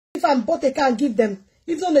and bought a car and give them,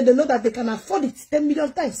 even though they know that they can afford it 10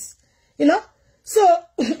 million times. You know? So,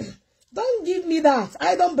 don't give me that.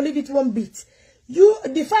 I don't believe it one bit.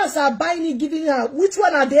 The fans are buying it, giving her. Which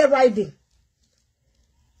one are they riding?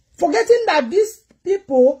 Forgetting that these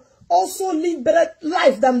people also live better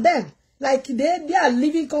life than them. Like they are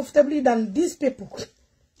living comfortably than these people.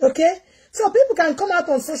 Okay? So people can come out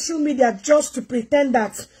on social media just to pretend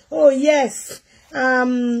that, oh yes,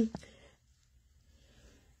 yes,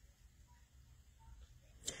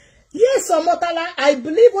 Omotala, I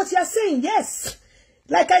believe what you're saying, yes.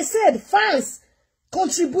 Like I said, fans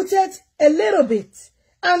contributed a little bit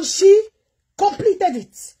and she completed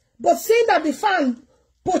it. But saying that the fan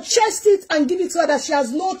purchased it and give it to her, that she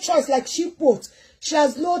has no choice, like she put, she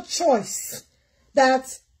has no choice than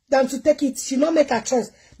to take it. She not make her choice.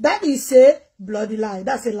 That is a bloody lie.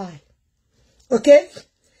 That's a lie. Okay?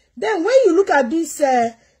 Then when you look at this,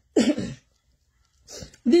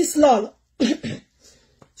 this law,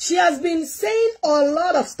 she has been saying a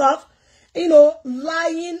lot of stuff, you know,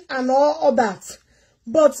 lying and all of that.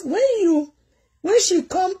 But when you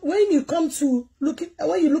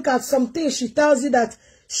look at something, she tells you that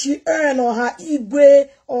she earned or her Igwe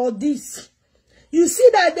or this. You see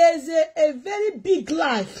that there's a very big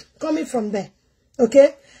lie coming from there.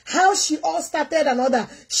 Okay? How she all started and all that.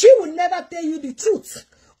 She will never tell you the truth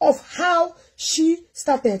of how she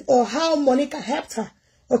started or how Monica helped her.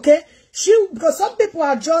 Okay? Because some people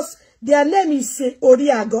are just, their name is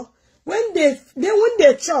Oriago. When they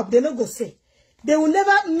chop, they don't go say. They will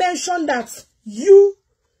never mention that you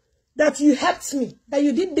helped me, that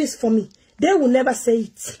you did this for me. They will never say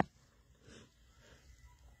it.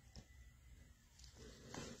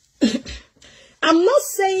 I'm not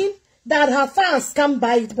saying that her fans can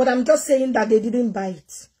buy it, but I'm just saying that they didn't buy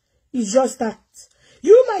it. It's just that.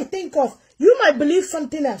 You might believe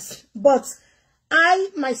something else, but I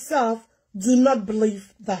myself do not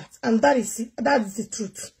believe that. And that is the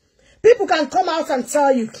truth. People can come out and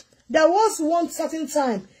tell you, there was one certain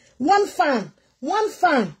time, one fan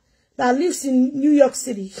that lives in New York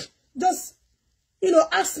City, just, you know,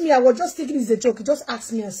 asked me, I was just thinking it's a joke, he just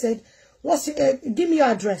asked me and said, give me your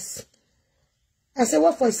address. I said,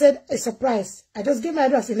 what for? He said, a surprise. I just gave my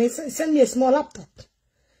address and he sent me a small laptop.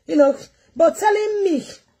 You know, but telling me,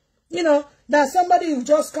 you know, that somebody will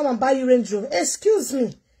just come and buy you Range Rover. Excuse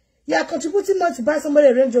me. You are contributing money to buy somebody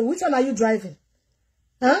a Range Rover. Which one are you driving?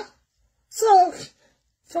 Huh? So,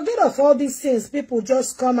 forget of all these things. People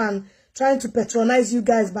just come and trying to patronize you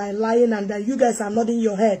guys by lying and that you guys are nodding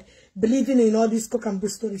your head, believing in all these cock and bull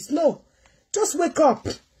stories. No. Just wake up.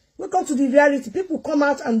 Wake up to the reality. People come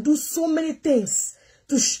out and do so many things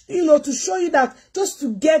to, to show you that just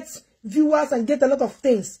to get viewers and get a lot of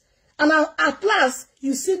things. And at last,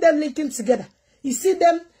 you see them linking together. You see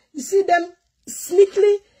them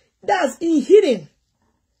sneakily, that's in hidden.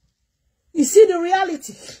 You see the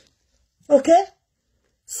reality. Okay?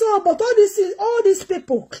 So, but all these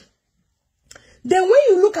people, then when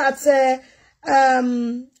you look at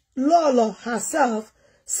Lolo herself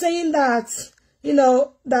saying that,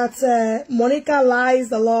 that Monica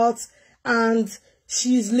lies a lot and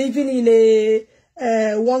she's living in a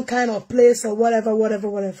one kind of place or whatever.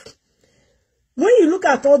 When you look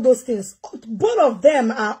at all those things, both of them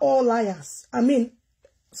are all liars. I mean,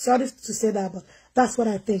 sorry to say that, but that's what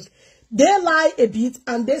I think. They lie a bit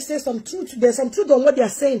and they say some truth. There's some truth on what they are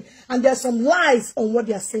saying and there's some lies on what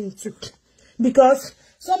they are saying too. Because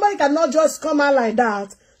somebody cannot just come out like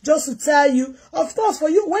that just to tell you. Of course, for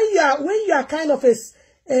you, when you are kind of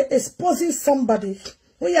exposing somebody,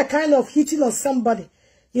 when you are kind of hitting on somebody,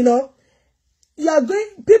 people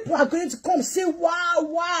are going to come say,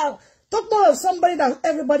 wow. Talk more of somebody that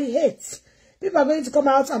everybody hates. People are going to come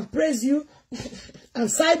out and praise you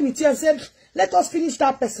and side with you and say, let us finish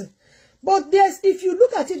that person. But if you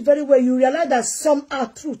look at it very well, you realize that some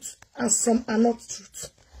are truth and some are not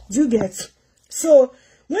truth. Do you get? So,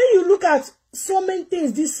 when you look at so many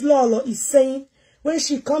things this Lolo is saying, when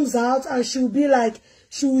she comes out and she will be like,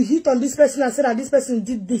 she will hit on this person and say that this person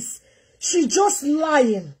did this. She just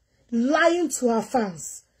lying to her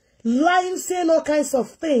fans. Lying, saying all kinds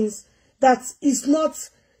of things that is not,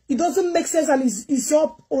 it doesn't make sense and it's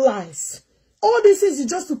your lies. All this is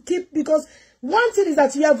just to keep, because one thing is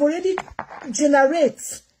that you have already generated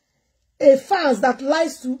a fans that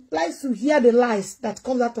likes to hear the lies that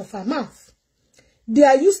comes out of her mouth. They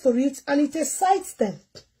are used to it and it excites them.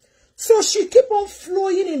 So she keep on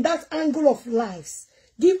flowing in that angle of lies.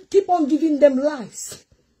 Keep on giving them lies.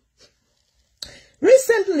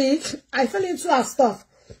 Recently, I fell into her stuff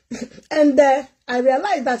and I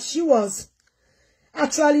realized that she was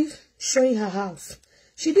actually showing her house.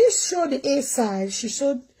 She didn't show the inside. She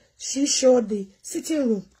she showed the sitting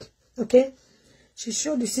room. Okay, she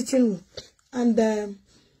showed the sitting room, and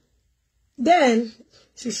then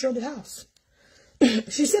she showed the house.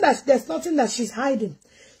 She said that there's nothing that she's hiding.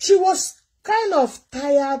 She was kind of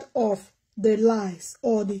tired of the lies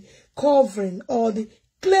or the covering or the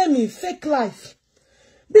claiming fake life.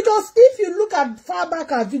 Because if you look at far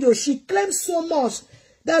back her video, she claims so much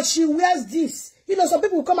that she wears this. You know, some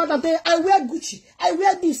people will come out and say, I wear Gucci, I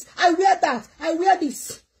wear this, I wear that, I wear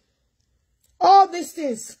this. All these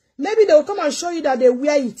things. Maybe they will come and show you that they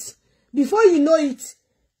wear it. Before you know it,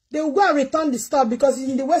 they will go and return the stuff, because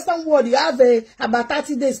in the Western world, you have about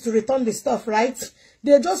 30 days to return the stuff, right?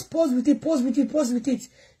 They just pose with it, pose with it, pose with it.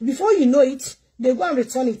 Before you know it, they go and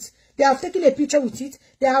return it. They have taken a picture with it.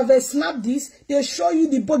 They have snapped this. They show you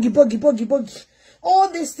the buggy. All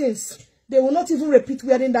these things. They will not even repeat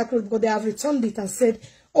wearing that clothes, because they have returned it and said,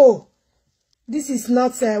 oh, this is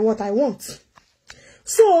not what I want.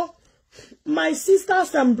 So, my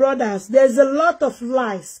sisters and brothers, there's a lot of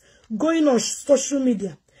lies going on social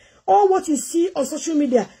media. All what you see on social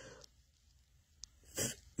media,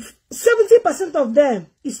 70% of them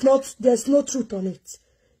is not, there's no truth on it.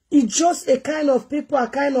 It's just a kind of, people are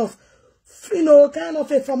kind of, you know, kind of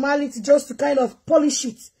a formality just to kind of polish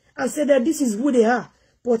it and say that this is who they are.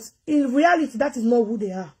 But in reality, that is not who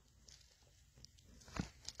they are.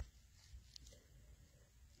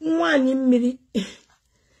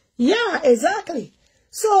 Yeah, exactly.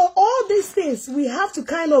 So all these things, we have to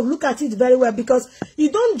kind of look at it very well, because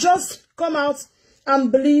you don't just come out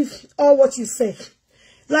and believe all what you say.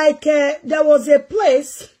 Like there was a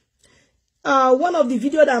place, one of the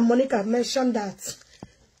videos that Monica mentioned that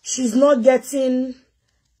she's not getting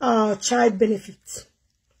child benefit.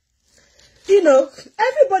 You know,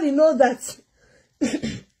 everybody knows that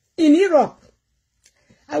in Europe,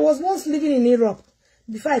 I was once living in Europe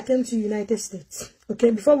before I came to the United States.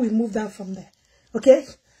 Okay, before we moved out from there. Okay,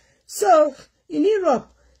 so in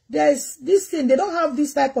Europe, there's this thing, they don't have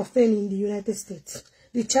this type of thing in the United States.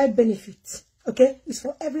 The child benefit, okay, it's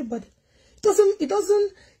for everybody.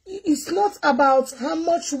 It's not about how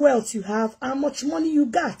much wealth you have, how much money you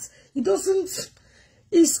got. It doesn't,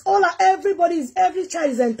 it's all, every child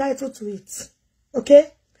is entitled to it.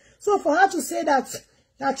 Okay, so for her to say that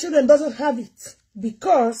her children doesn't have it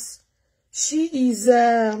because she is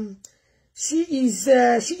earning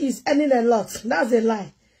a lot, that's a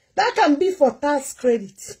lie. That can be for tax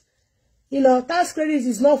credit. You know, tax credit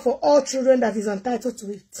is not for all children that is entitled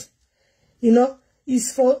to it. You know,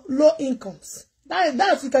 it's for low incomes.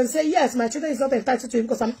 That you can say, yes, my children is not entitled to it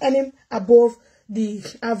because I'm earning above the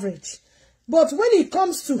average. But when it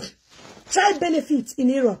comes to child benefit in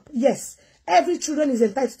Europe, yes, every children is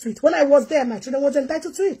entitled to it. When I was there, my children was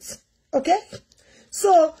entitled to it. Okay?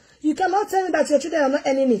 So, you cannot tell me that your children are not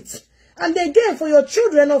earning it. And again, for your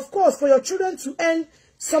children, of course, for your children to earn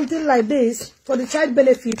something like this, for the child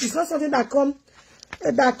benefit, it's not something that come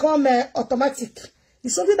automatic.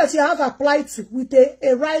 It's something that you have applied to with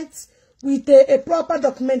a right, with a proper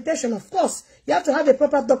documentation. Of course, you have to have a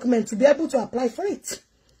proper document to be able to apply for it.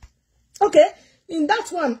 Okay, in that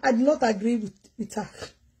one, I do not agree with her.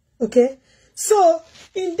 Okay, so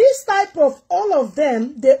in this type of all of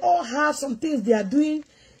them, they all have some things they are doing.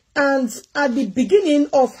 And at the beginning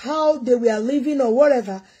of how they were living or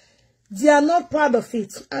whatever, they are not proud of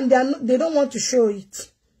it. And they don't want to show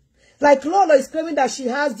it. Like Lola is claiming that she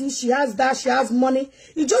has this, she has that, she has money.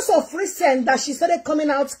 It's just of recent that she started coming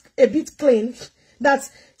out a bit clean. That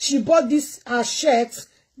she bought this shirt,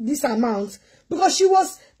 this amount. Because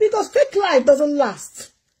fake life doesn't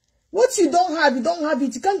last. What you don't have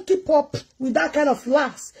it. You can't keep up with that kind of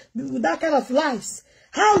lies. With that kind of lies.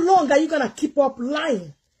 How long are you going to keep up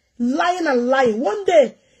lying? Lying and lying. One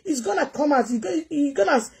day, it's going to come out.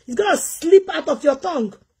 It's gonna slip out of your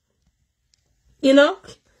tongue. You know?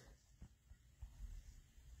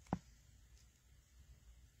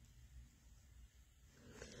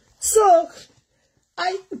 So,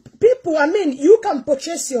 you can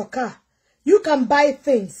purchase your car. You can buy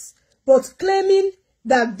things. But claiming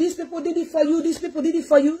that these people did it for you, these people did it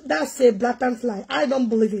for you, that's a blatant lie. I don't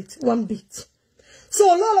believe it one bit. So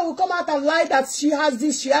Lola will come out and lie that she has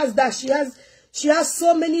this, she has that, she has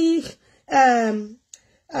so many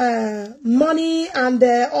money and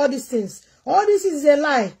all these things. All this is a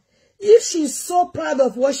lie. If she's so proud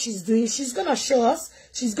of what she's doing, she's gonna show us.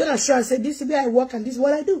 She's gonna show and say, this is where I work and this is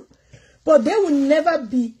what I do. But they will never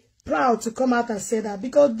be proud to come out and say that,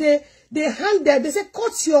 because they hang there. They say,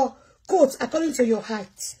 cut your coat according to your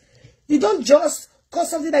height. You don't just cut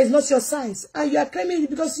something that is not your size, and you are claiming it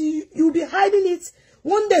because you'll be hiding it.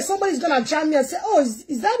 One day somebody's gonna jam me and say, oh,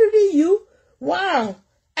 is that really you? Wow,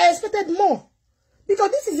 I expected more.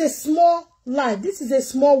 Because this is a small life. This is a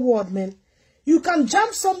small world, man. You can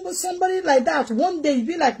jump somebody like that. One day you'll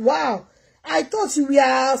be like, wow, I thought you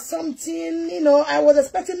were something, you know, I was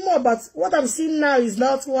expecting more, but what I'm seeing now is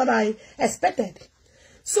not what I expected.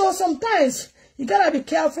 So sometimes you gotta be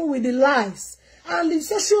careful with the lies. And in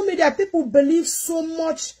social media, people believe so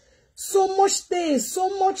much things, so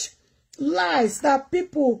much lies that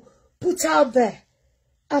people put out there.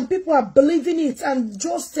 And people are believing it, and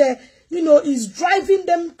just, you know, is driving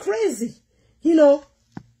them crazy, you know.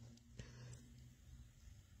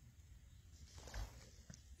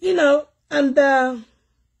 You know, and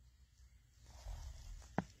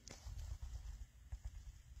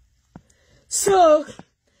so,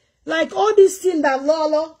 like all these things that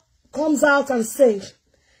Lolo comes out and say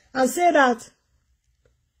that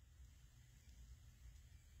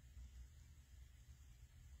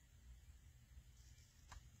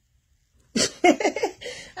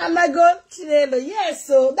and I go, yes,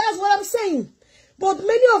 so that's what I'm saying. But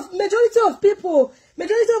majority of people,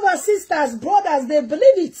 majority of our sisters, brothers, they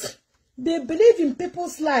believe it. They believe in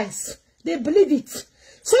people's lies. They believe it.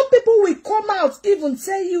 Some people will come out even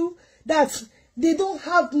tell you that they don't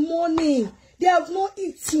have money. They have not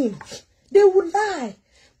eaten. They will lie.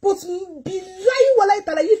 But be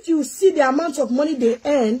lying if you see the amount of money they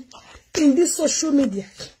earn in this social media.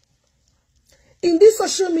 In this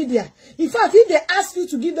social media. In fact, if they ask you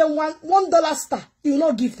to give them $1 star, you will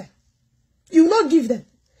not give them. You will not give them.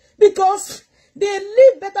 Because they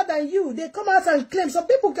live better than you. They come out and claim. Some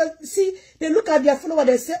people can see, they look at their follower,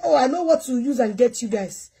 they say, oh, I know what to use and get you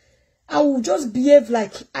guys. I will just behave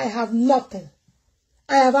like I have nothing.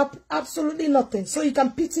 I have absolutely nothing. So you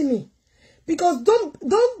can pity me. Because don't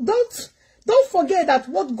forget that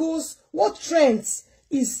what trends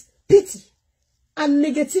is pity and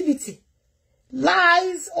negativity.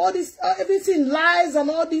 Lies, all this, everything, lies and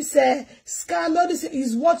all this scam, all this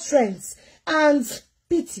is what trends. And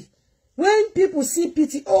pity. When people see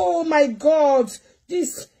pity, oh my God,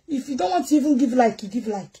 this, if you don't want to even give like, you give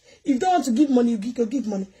like. If you don't want to give money, you give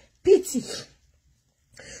money. Pity.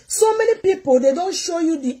 So many people, they don't show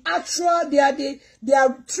you the actual,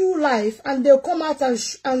 their true life, and they'll come out and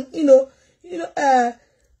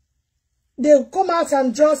they'll come out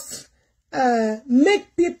and just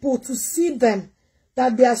make people to see them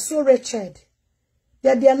that they are so wretched,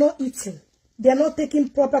 that they are not eating, they are not taking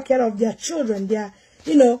proper care of their children. They are,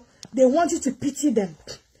 they want you to pity them,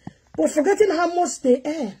 but forgetting how much they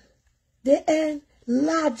earn. They earn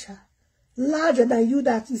larger than you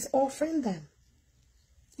that is offering them.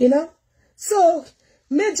 So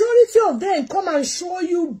majority of them come and show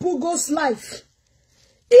you bogus life.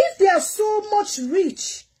 If they are so much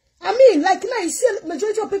rich, I mean, like now you see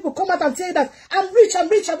majority of people come out and say that I'm rich, I'm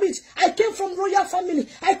rich, I'm rich. I came from royal family.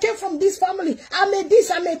 I came from this family. I made this,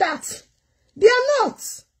 I made that. They are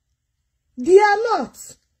not. They are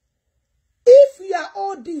not. If you are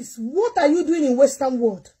all this, what are you doing in Western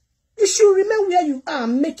world? You should remain where you are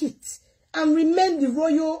and make it. And remain the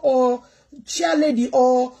royal or chairlady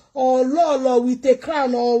or law with a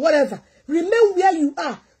crown or whatever. Remain where you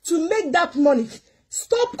are to make that money.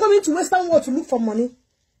 Stop coming to Western world to look for money.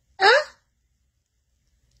 Huh?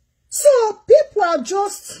 So people are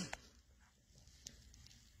just...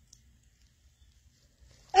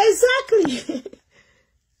 Exactly.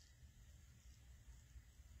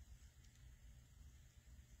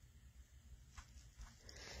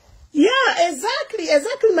 Yeah,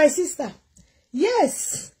 exactly, my sister.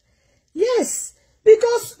 Yes. Yes.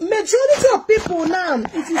 Because majority of people now,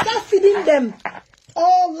 if you start feeding them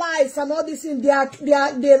all lies and all this thing, they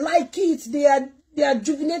like it, they are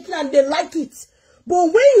juvenating and they like it. But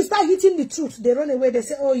when you start hitting the truth, they run away. They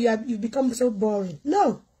say, oh, you become so boring.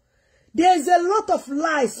 No. There's a lot of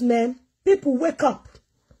lies, man. People wake up.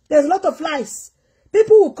 There's a lot of lies.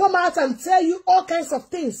 People will come out and tell you all kinds of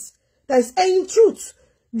things that is ain't truth.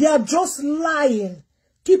 They are just lying.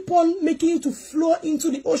 Keep on making you to flow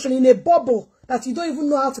into the ocean in a bubble that you don't even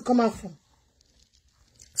know how to come out from.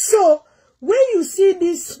 So, when you see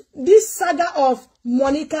this saga of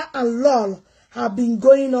Monica and Lol have been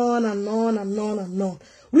going on and on and on and on.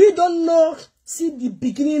 We don't see the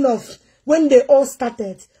beginning of when they all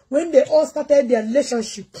started. When they all started their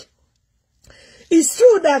relationship. It's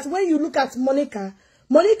true that when you look at Monica,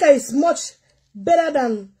 Monica is much better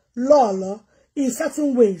than Lol in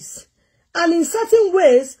certain ways. And in certain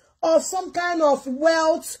ways of some kind of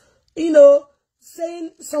wealth,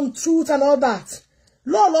 saying some truth and all that.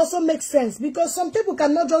 Lol also makes sense because some people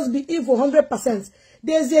cannot just be evil 100%.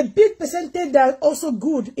 There's a big percentage that are also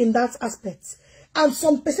good in that aspect. And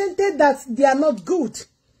some percentage that they are not good.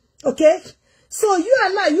 Okay? So you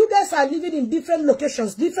and I, you guys are living in different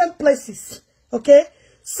locations, different places. Okay?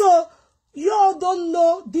 So, you all don't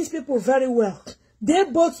know these people very well. They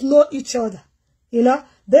both know each other. You know?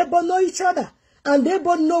 They both know each other. And they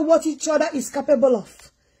both know what each other is capable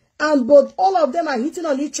of. And both, all of them are hitting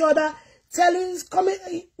on each other,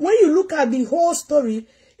 when you look at the whole story,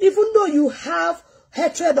 even though you have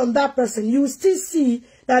hatred on that person, you still see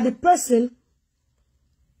that the person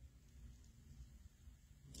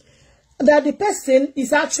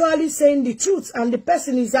is actually saying the truth, and the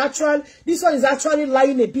person is actually, this one is actually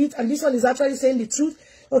lying a bit, and this one is actually saying the truth.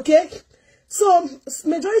 Okay? So,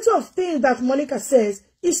 majority of things that Monica says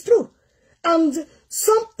is true. And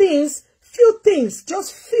some things, few things,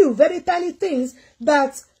 just few very tiny things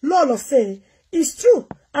that Lolo say is true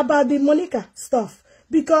about the Monica stuff.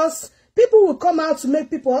 Because people will come out to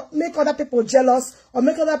make other people jealous, or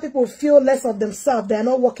make other people feel less of themselves. They are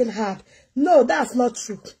not working hard. No, that's not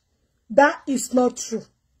true. That is not true.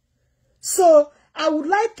 So, I would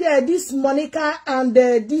like this Monica and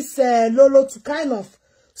this Lolo to kind of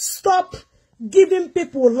stop giving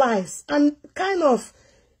people lies and kind of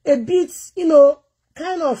a bit, you know,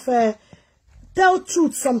 kind of tell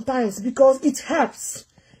truth sometimes, because it helps.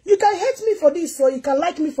 You can hate me for this, or you can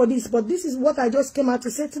like me for this, but this is what I just came out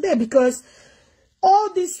to say today, because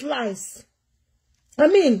all these lies, I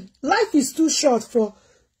mean, life is too short for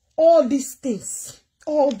all these things.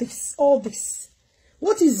 All this.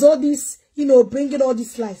 What is all this, you know, bringing all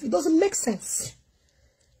these lies? It doesn't make sense.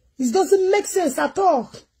 It doesn't make sense at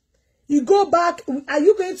all. You go back, are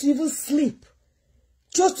you going to even sleep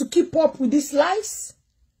just to keep up with these lies?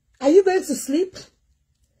 Are you going to sleep?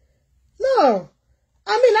 No.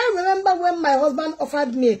 I mean, I remember when my husband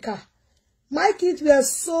offered me a car. My kids were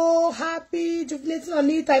so happy, jubilating on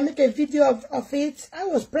it. I make a video of it. I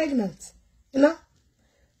was pregnant, you know.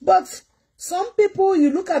 But some people, you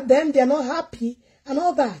look at them, they're not happy and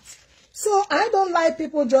all that. So I don't like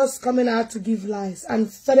people just coming out to give lies and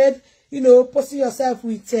started, you know, posting yourself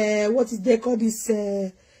with, what is they call this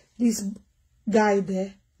guy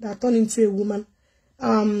there that turned into a woman,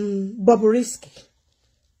 Bobrisky.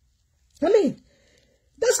 I mean,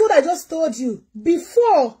 that's what I just told you.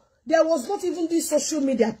 Before, there was not even this social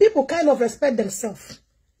media. People kind of respect themselves.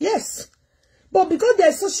 Yes. But because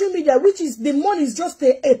there's social media, which is the money is just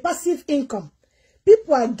a passive income,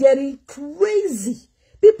 people are getting crazy.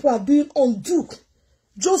 People are doing undue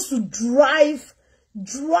just to drive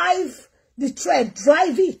the thread,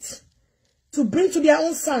 drive it to bring to their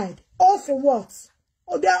own side. All for what?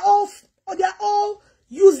 Or they're all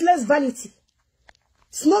useless vanity.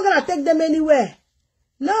 It's not gonna take them anywhere.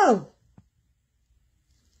 No.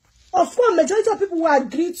 Of course, majority of people will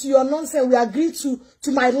agree to your nonsense, will agree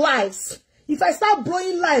to my lies. If I start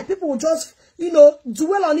blowing lies, people will just, you know,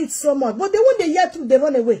 dwell on it so much. But when they hear truth, they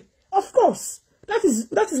run away. Of course. That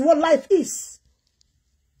is what life is.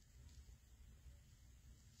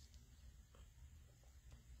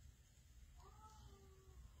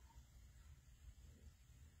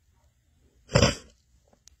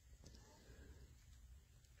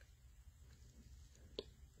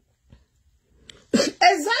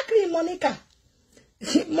 Exactly, Monica.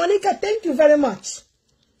 Monica, thank you very much.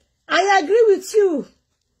 I agree with you.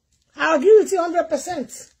 I agree with you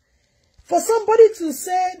 100%. For somebody to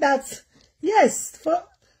say that, yes, for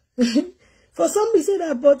somebody to say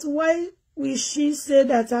that, but why will she say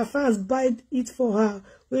that her fans buy it for her,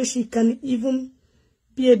 where she can even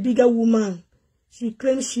be a bigger woman? She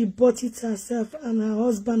claims she bought it herself and her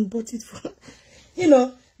husband bought it for her. You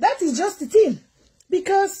know, that is just the thing.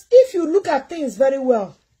 Because if you look at things very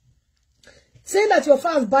well, saying that your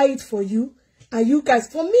fans buy it for you, and you guys,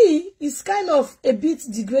 for me, it's kind of a bit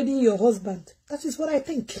degrading your husband. That is what I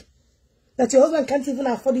think. That your husband can't even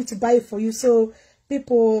afford it to buy it for you. So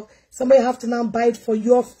somebody have to now buy it for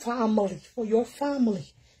your family. For your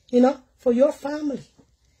family. You know, for your family.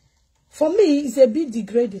 For me, it's a bit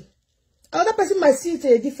degrading. Another person might see it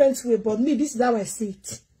a different way, but me, this is how I see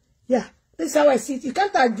it. Yeah, this is how I see it. You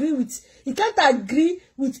can't agree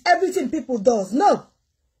with everything people does. No,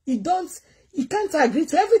 you can't agree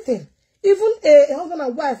to everything. Even a husband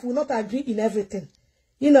and wife will not agree in everything.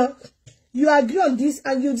 You know, you agree on this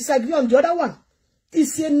and you disagree on the other one.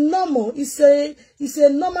 It's a normal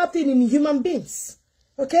thing in human beings.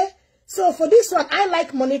 Okay? So for this one, I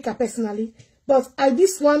like Monica personally. But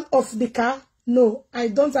this one of the car, no, I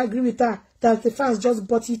don't agree with her that the fans just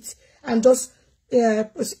bought it and just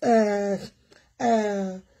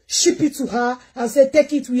ship it to her and say,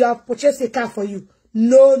 take it, we have purchased a car for you.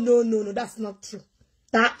 No, that's not true.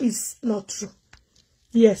 That is not true.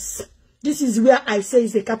 Yes. This is where I say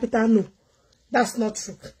it's a capital no. That's not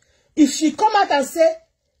true. If she come out and say,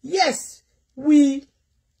 yes, we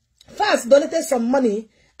first donated some money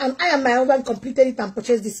and I and my husband completed it and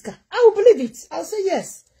purchased this car, I will believe it. I'll say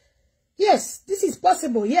yes. Yes, this is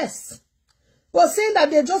possible, yes. But saying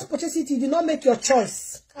that they just purchased it, you did not make your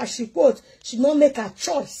choice. As she quote, she did not make her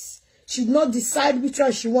choice. She did not decide which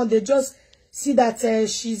one she wants. They just see that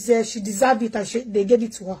she deserved it and they gave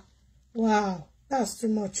it to her. Wow, that's too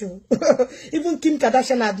much. Oh. Even Kim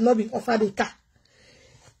Kardashian had not been offered a car.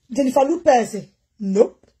 Jennifer Lopez,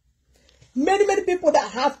 nope. Many people that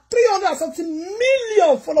have 300 and something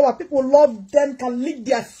million followers, people love them, can lick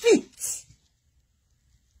their feet.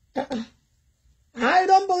 I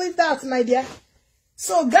don't believe that, my dear.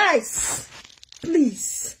 So, guys,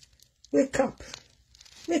 please, wake up.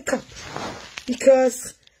 Wake up.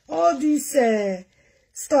 Because all this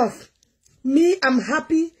stuff, me, I'm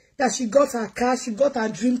happy that she got her car, she got her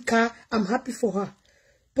dream car. I'm happy for her.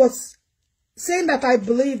 But saying that I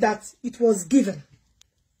believe that it was given,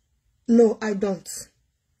 no, I don't.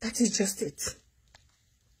 That is just it.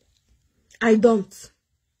 I don't.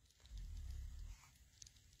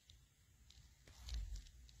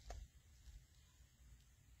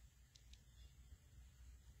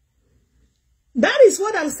 That is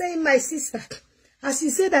what I'm saying, my sister. As you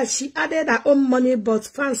say that she added her own money, but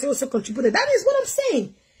fans also contributed. That is what I'm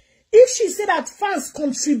saying. If she said that fans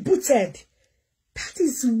contributed, that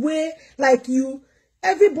is where, like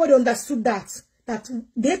everybody understood that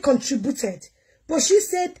they contributed. But she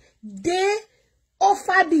said they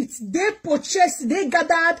offered it, they purchased, they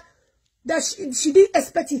gathered, that she didn't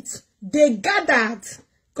expect it. They gathered,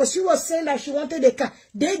 because she was saying that she wanted a car.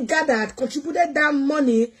 They gathered, contributed that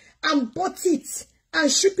money, and bought it,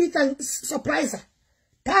 and ship it, and surprise her.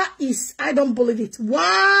 That is, I don't believe it.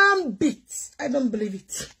 One bit. I don't believe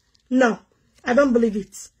it. No, I don't believe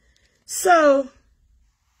it. So,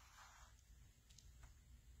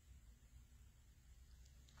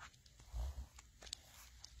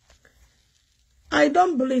 I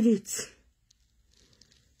don't believe it.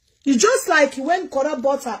 It's just like when Cora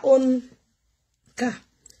bought her own car.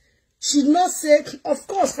 She did not say, of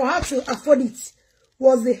course, for her to afford it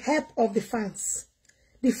was the help of the fans.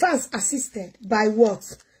 The fans assisted by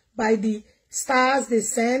what? By the stars they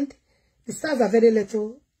send. The stars are very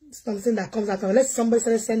little. Something that comes out of. Let's somebody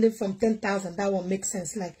started sending from 10,000. That one makes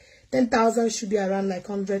sense. Like 10,000 should be around like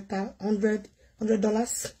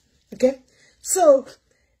 $100. Okay. So,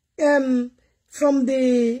 from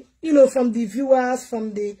the from the viewers,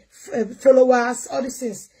 from the followers, all these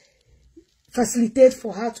things facilitate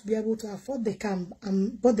for her to be able to afford the car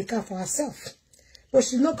and bought the car for herself. But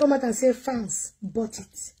she did not come out and say fans bought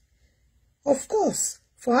it. Of course,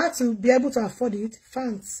 for her to be able to afford it,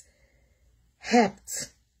 fans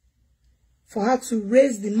helped for her to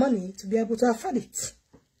raise the money to be able to afford it.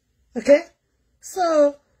 Okay?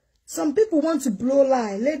 So, some people want to blow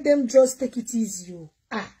lie. Let them just take it easy.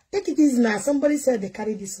 Take it easy now. Somebody said they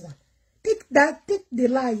carry this one. Take the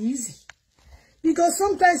lie easy. Because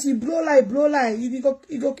sometimes you blow lie, you go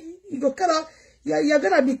cut up, you're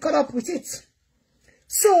gonna be caught up with it.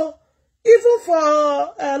 So, even for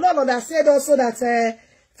a lot of that said also that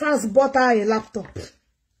France bought her a laptop.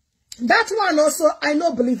 That one also, I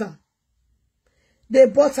don't believe her. They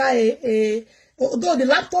bought her although the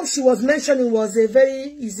laptop she was mentioning was a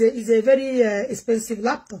very expensive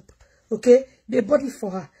laptop. Okay, they bought it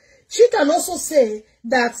for her. She can also say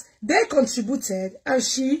that they contributed and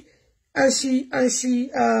she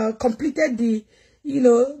completed the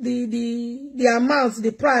the amount,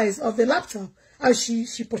 the price of the laptop, and she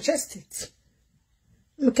purchased it.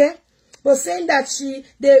 Okay, but saying that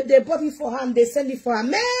they bought it for her and they send it for her.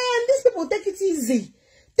 Man, these people take it easy.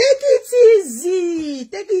 Take it easy.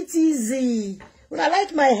 Take it easy. When I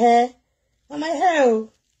like my hair, and my hair,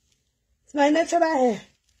 it's my natural hair,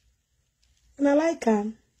 and I like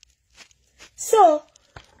them. So,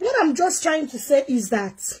 what I'm just trying to say is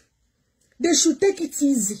that they should take it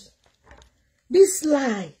easy. This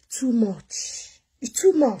lie, too much. It's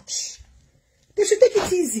too much. They should take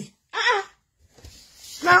it easy.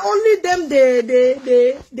 Now only them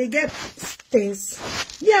they get things.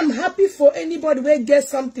 Yeah, I'm happy for anybody who gets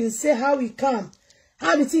something. Say how it come,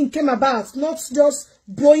 how the thing came about. Not just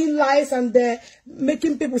blowing lies and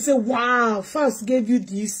making people say, "Wow, fans gave you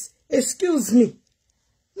this." Excuse me.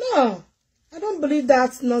 No, I don't believe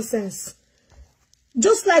that nonsense.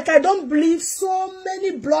 Just like I don't believe so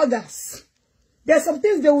many bloggers. There's some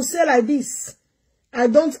things they will say like this. I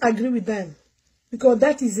don't agree with them. Because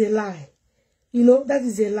that is a lie. You know, that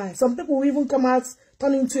is a lie. Some people will even come out,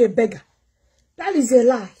 turn into a beggar. That is a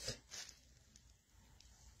lie.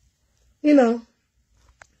 You know,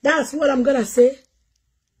 that's what I'm going to say.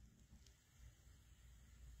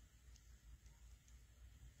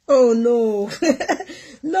 Oh, no.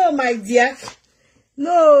 No, my dear.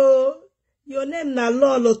 No, your name na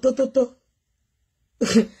Lolo Tototo.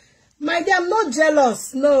 My dear, I'm not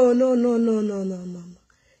jealous. No, no, no, no, no, no, no.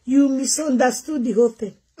 You misunderstood the whole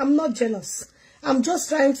thing. I'm not jealous. I'm just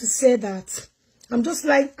trying to say that. I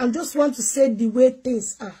just want to say the way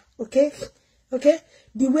things are. Okay? Okay?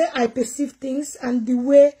 The way I perceive things and the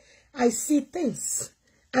way I see things.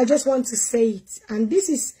 I just want to say it. And this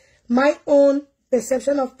is my own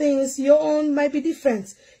perception of things. Your own might be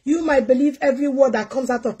different. You might believe every word that comes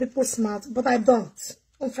out of people's mouths, but I don't.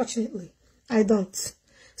 Unfortunately, I don't.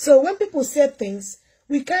 So when people say things,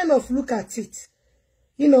 we kind of look at it.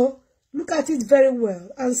 You know, look at it very well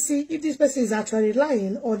and see if this person is actually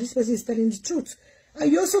lying or this person is telling the truth.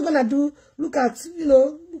 And you're also going to look at, you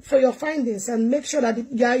know, for your findings and make sure that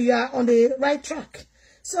you are on the right track.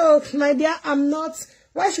 So, my dear, I'm not,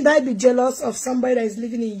 why should I be jealous of somebody that is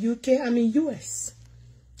living in UK? I'm in US.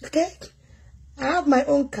 Okay? I have my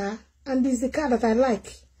own car and this is the car that I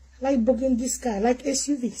like. I like bugging this car, I like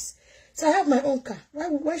SUVs. So I have my own car.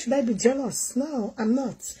 Why should I be jealous? No, I'm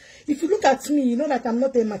not. If you look at me, you know that I'm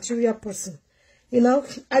not a material person. You know,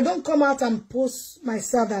 I don't come out and post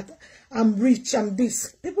myself that I'm rich, I'm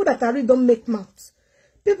this. People that are rich don't make mouths.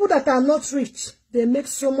 People that are not rich, they make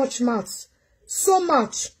so much mouths. So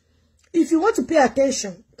much. If you want to pay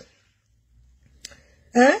attention,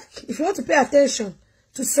 if you want to pay attention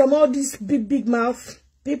to some of these big mouth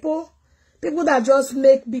people that just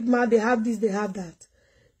make big mouth, they have this, they have that.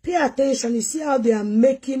 Pay attention. You see how they are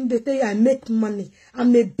making, they say, I make money.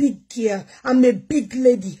 I'm a big girl. I'm a big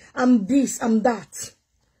lady. I'm this, I'm that.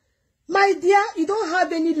 My dear, you don't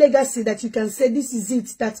have any legacy that you can say, this is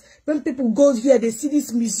it. That when people go here, they see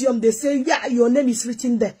this museum, they say, yeah, your name is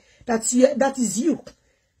written there. That is you.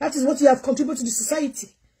 That is what you have contributed to the society.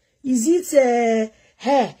 Is it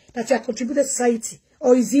hair that you have contributed to society?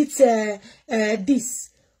 Or is it this?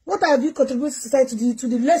 What have you contributed to society, to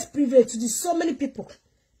the less privileged, to the so many people?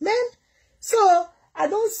 Man, so I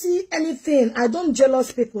don't see anything. I don't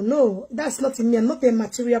jealous people. No, that's not in me. I'm not a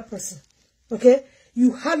material person. Okay?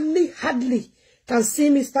 You hardly can see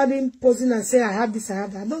me starting posing and say, I have this, I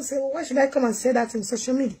have that. I don't say, well, why should I come and say that in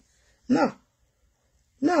social media? No.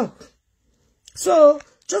 No. So,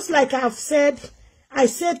 just like I've said, I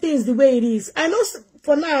say things the way it is. I know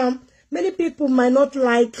for now, many people might not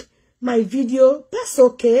like my video. That's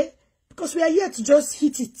okay. Because we are here to just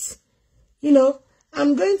hit it. You know,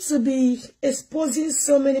 I'm going to be exposing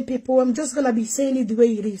so many people. I'm just going to be saying it the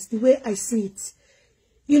way it is, the way I see it.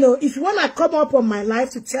 You know, if you want to come up on my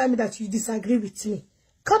life to tell me that you disagree with me,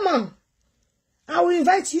 come on. I will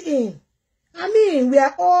invite you in. I mean,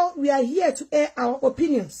 we are here to air our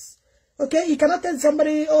opinions. Okay? You cannot tell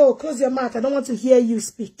somebody, oh, close your mouth. I don't want to hear you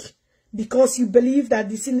speak. Because you believe that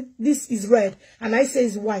this is red and I say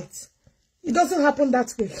it's white. It doesn't happen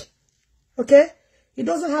that way. Okay? It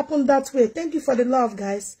doesn't happen that way. Thank you for the love,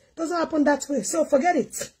 guys. It doesn't happen that way. So forget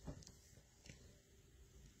it.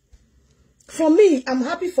 For me, I'm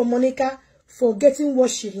happy for Monica for getting what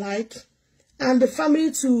she like. And the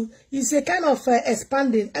family too is a kind of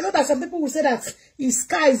expanding. I know that some people will say that is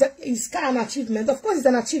car an achievement. Of course, it's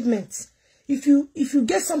an achievement. If you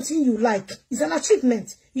get something you like, it's an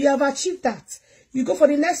achievement. You have achieved that. You go for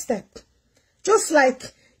the next step. Just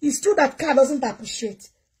like it's true that car doesn't appreciate.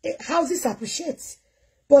 Houses appreciate.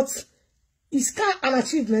 But is car an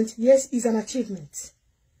achievement? Yes, it's an achievement.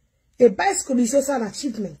 A bicycle is also an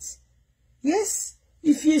achievement. Yes.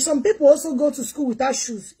 Some people also go to school without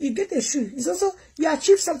shoes. You get a shoe. It's also, you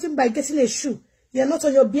achieve something by getting a shoe. You're not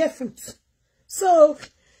on your barefoot. So,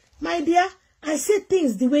 my dear, I say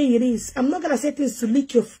things the way it is. I'm not going to say things to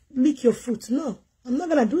lick your foot. No, I'm not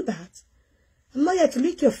going to do that. I'm not here to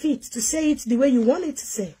lick your feet, to say it the way you want it to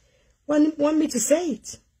say. Want me to say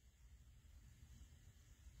it.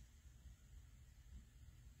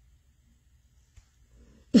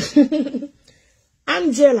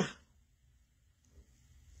 Angela.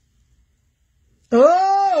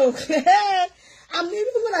 Oh, I'm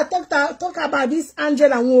even going to talk about this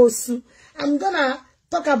Angela Nwosu. I'm going to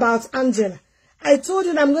talk about Angela. I told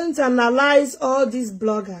you that I'm going to analyze all these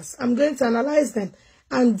bloggers. I'm going to analyze them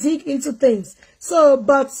and dig into things. So,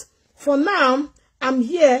 but for now, I'm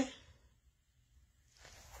here.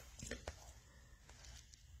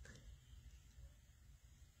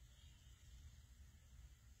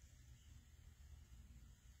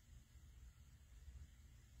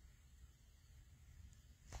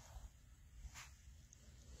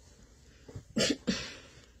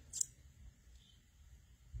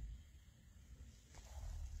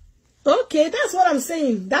 Okay, that's what I'm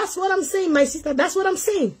saying. That's what I'm saying, my sister. That's what I'm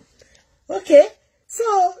saying. Okay,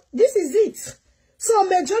 so this is it. So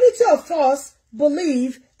majority of us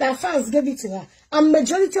believe that fans gave it to her. And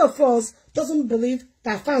majority of us doesn't believe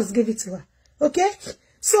that fans give it to her. Okay?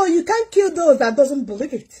 So you can't kill those that doesn't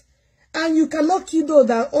believe it. And you cannot kill those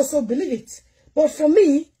that also believe it. But for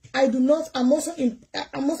me, I do not. I'm also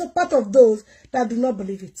part of those that do not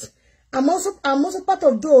believe it. I'm also part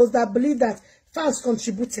of those that believe that fans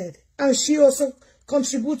contributed, and she also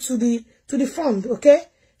contributes to the fund. Okay,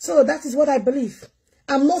 so that is what I believe.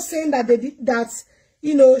 I'm not saying that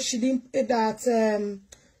you know, she didn't, that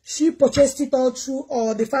she purchased it all through,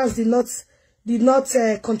 or the fans did not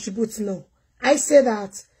contribute. No, I say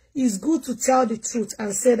that it's good to tell the truth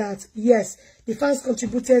and say that yes, the fans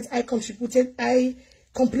contributed, I contributed, I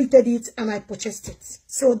completed it, and I purchased it.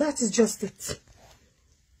 So that is just it.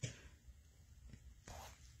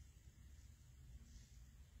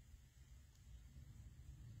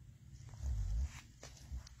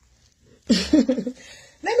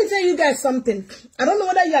 Let me tell you guys something. I don't know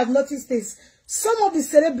whether you have noticed this. Some of the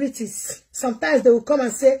celebrities, sometimes they will come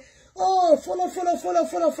and say, oh, follow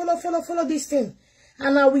this thing,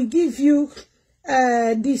 and I will give you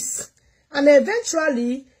this. And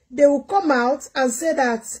eventually, they will come out and say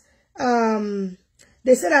that,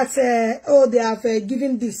 oh, they have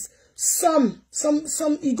given this. Some,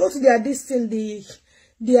 you go to this thing,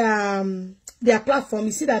 their platform,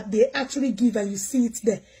 you see that they actually give, and you see it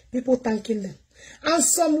there, people thanking them. And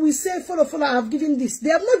some will say, follow, I have given this. They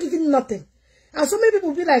have not given nothing. And so many people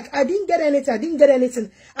will be like, I didn't get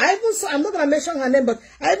anything. I even saw, I'm not going to mention her name, but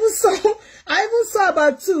I even saw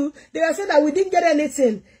about two. They were saying that we didn't get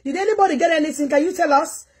anything. Did anybody get anything? Can you tell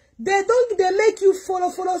us? They make you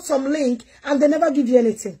follow some link, and they never give you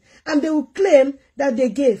anything. And they will claim that they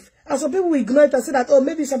gave. And some people will ignore it and say that, oh,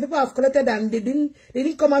 maybe some people have collected and they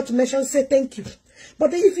didn't come out to mention, say thank you.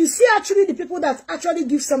 But if you see actually the people that actually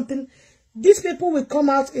give something, these people will come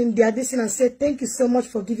out in their distance and say, thank you so much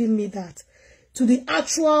for giving me that. To the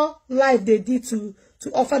actual life they did to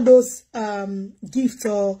offer those gifts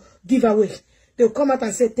or giveaway. They'll come out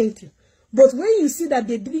and say thank you. But when you see that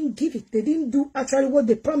they didn't give it, they didn't do actually what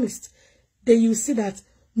they promised, then you see that,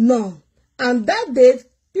 no. And that day,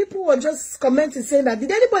 people were just commenting saying that, did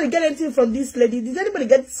anybody get anything from this lady? Did anybody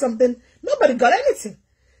get something? Nobody got anything.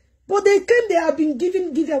 But they claim they have been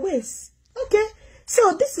giving giveaways. Okay?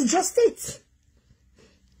 So this is just it.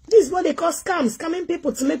 This is what they call scams. Scamming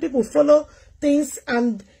people to make people follow things,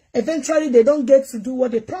 and eventually they don't get to do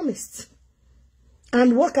what they promised.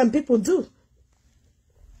 And what can people do?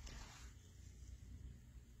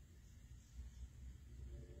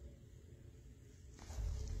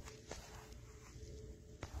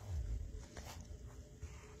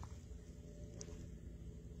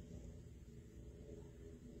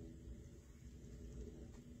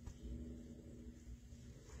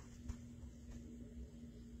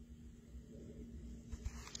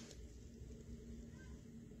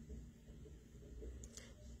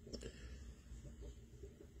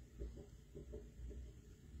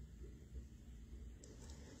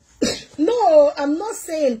 No, I'm not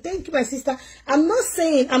saying, thank you, my sister. I'm not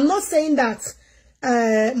saying that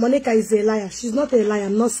Monica is a liar. She's not a liar.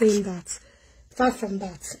 I'm not saying that. Far from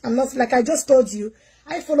that. I'm not, like I just told you,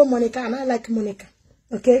 I follow Monica and I like Monica.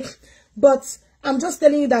 Okay? But I'm just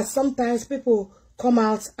telling you that sometimes people come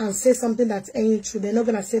out and say something that ain't true. They're not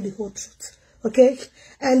going to say the whole truth. Okay?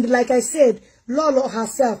 And like I said, Lolo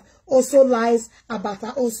herself also lies about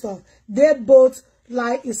her own stuff. They both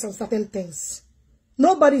lie in some certain things.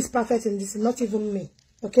 Nobody is perfect in this, not even me.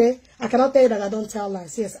 Okay? I cannot tell you that I don't tell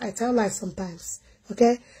lies. Yes, I tell lies sometimes.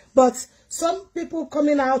 Okay? But some people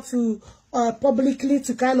coming out to publicly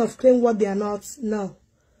to kind of claim what they are not, no.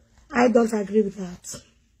 I don't agree with that.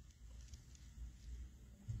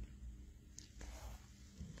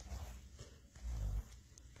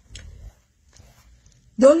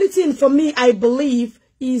 The only thing for me, I believe,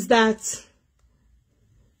 is that...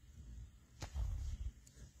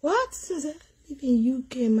 What is it? In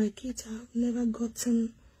UK, my kids have never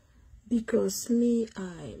gotten, because my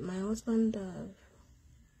husband,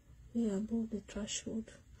 we are above the threshold.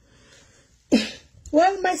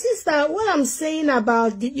 Well, my sister, what I'm saying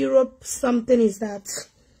about the Europe something is that,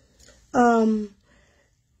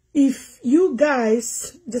 if you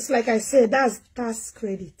guys, just like I said, that's tax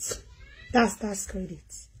credit. That's tax credit.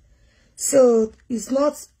 So it's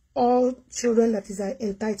not all children that is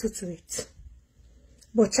entitled to it.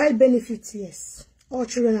 But child benefits, yes, all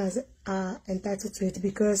children are entitled to it,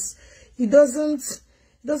 because it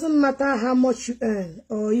doesn't matter how much you earn,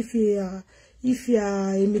 or if you are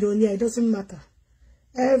a millionaire, it doesn't matter.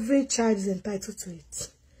 Every child is entitled to it.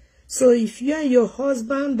 So if you and your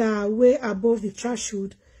husband are way above the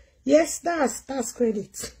threshold, yes, that's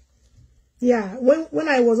credit. Yeah, when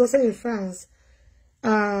I was also in France,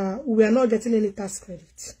 we are not getting any tax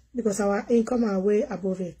credit because our income are way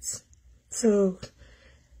above it. So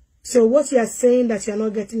what you are saying that you are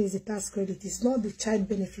not getting is the tax credit. It's not the child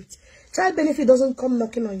benefit. Child benefit doesn't come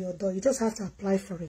knocking on your door. You just have to apply for it.